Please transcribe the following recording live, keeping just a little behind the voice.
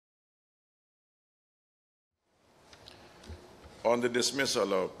On the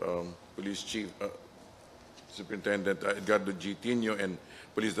dismissal of Police Chief Superintendent Edgardo Tinio and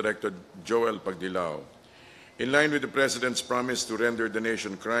Police Director Joel Pagdilao, in line with the President's promise to render the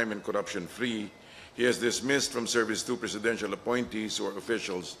nation crime and corruption-free, he has dismissed from service 2 presidential appointees or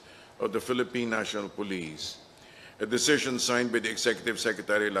officials of the Philippine National Police. A decision signed by the Executive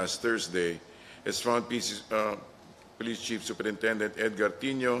Secretary last Thursday has found Police Chief Superintendent Edgardo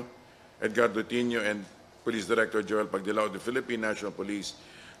Tinio and Police Director Joel Pagdilao of the Philippine National Police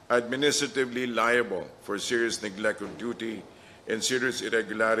administratively liable for serious neglect of duty and serious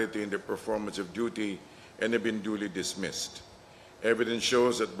irregularity in the performance of duty and have been duly dismissed. Evidence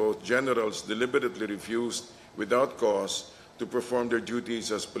shows that both generals deliberately refused without cause to perform their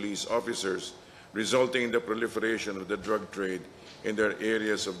duties as police officers, resulting in the proliferation of the drug trade in their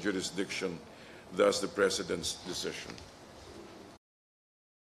areas of jurisdiction, thus the President's decision.